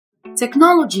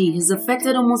Technology has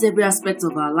affected almost every aspect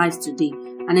of our lives today,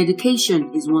 and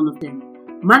education is one of them.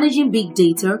 Managing big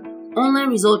data, online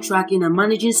result tracking, and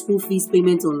managing school fees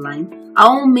payment online are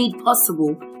all made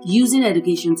possible using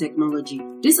education technology.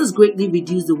 This has greatly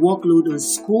reduced the workload on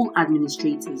school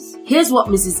administrators. Here's what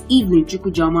Mrs. Evelyn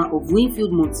Chukujama of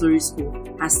Winfield Montessori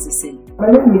School has to say. My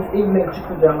name is Evelyn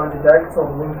Chukujama, the director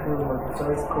of Winfield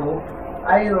Montessori School.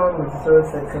 I run Montessori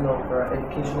section of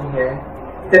education here.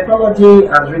 Technology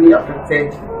has really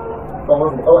affected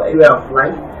almost all area of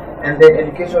life, and then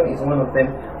education is one of them.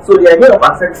 So the idea of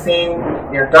accessing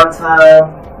their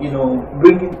data,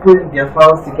 putting their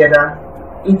files together,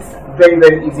 it's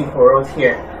very easy for us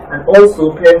here. And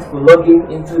also parents will log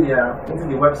into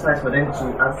the website for them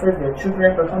to access their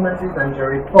children's performances and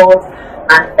their reports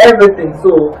and everything.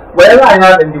 So wherever I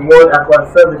am in the world, I can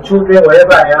access the children.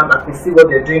 Wherever I am, I can see what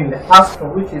they're doing in the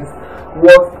classroom, which is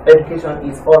what education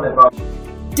is all about.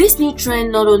 This new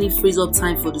trend not only frees up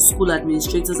time for the school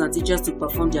administrators and teachers to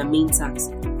perform their main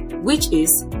task, which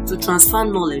is to transfer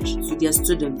knowledge to their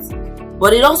students,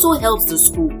 but it also helps the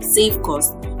school save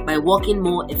costs by working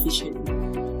more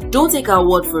efficiently. Don't take our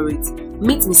word for it.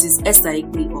 Meet Mrs. Esther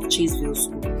Ekpe of Chaseville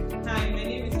School. Hi, my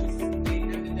name is Mrs.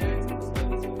 Ekpe. I'm the director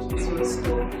of Chaseville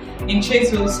School. In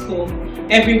Chaseville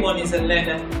School, everyone is a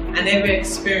learner and every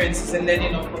experience is a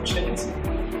learning opportunity.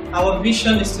 Our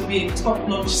vision is to be a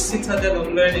top-notch citadel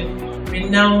of learning,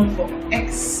 renowned for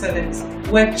excellence,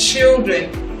 where children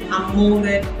are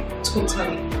molded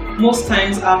totally. Most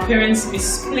times our parents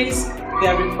misplace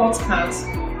their report cards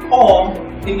or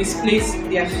they misplace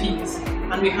their fees,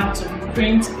 and we have to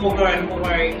print over and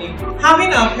over again.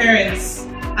 Having our parents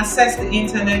access the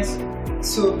internet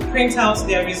to print out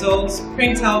their results,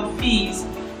 print out fees,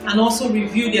 and also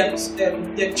review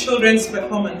their children's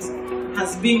performance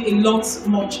has been a lot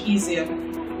much easier.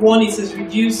 One, it has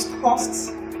reduced costs,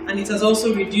 and it has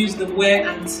also reduced the wear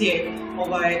and tear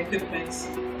of our equipment.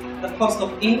 The cost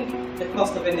of ink, the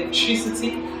cost of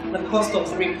electricity, the cost of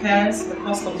repairs, the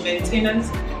cost of maintenance.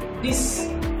 This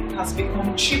has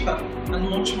become cheaper and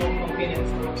much more convenient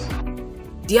for us.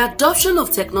 The adoption of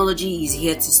technology is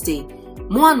here to stay.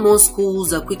 More and more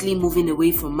schools are quickly moving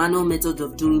away from manual methods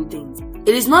of doing things.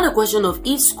 It is not a question of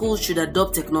if schools should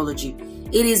adopt technology.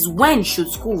 It is when should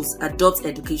schools adopt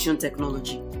education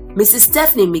technology. Mrs.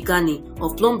 Stephanie Mikani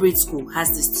of Plumbridge School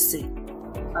has this to say.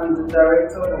 I'm the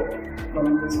director of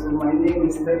Plumbridge School. My name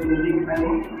is Stephanie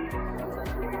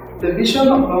Mikani. The vision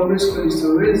of Plumbridge School is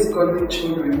to raise godly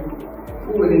children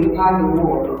who will impact the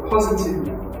world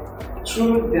positively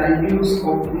through their use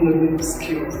of innovative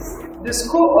skills. The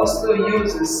school also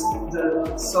uses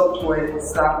the software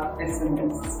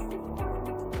SAFSMS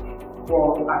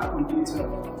for our computer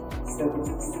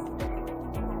services.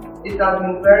 It has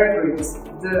been very great.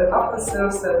 The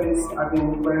after-sales service has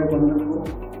been very wonderful.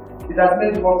 It has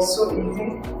made work so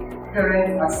easy.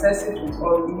 Parents access it with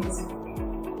all ease.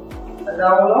 And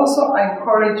I will also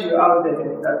encourage you out there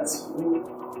that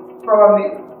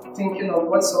probably thinking of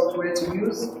what software to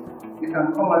use, you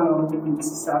can come along with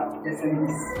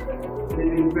SAFSMS.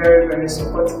 They've been very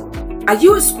supportive. Are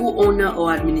you a school owner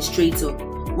or administrator?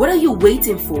 What are you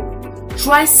waiting for?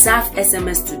 Try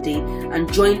SAFSMS today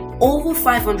and join over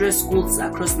 500 schools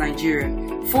across Nigeria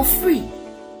for free.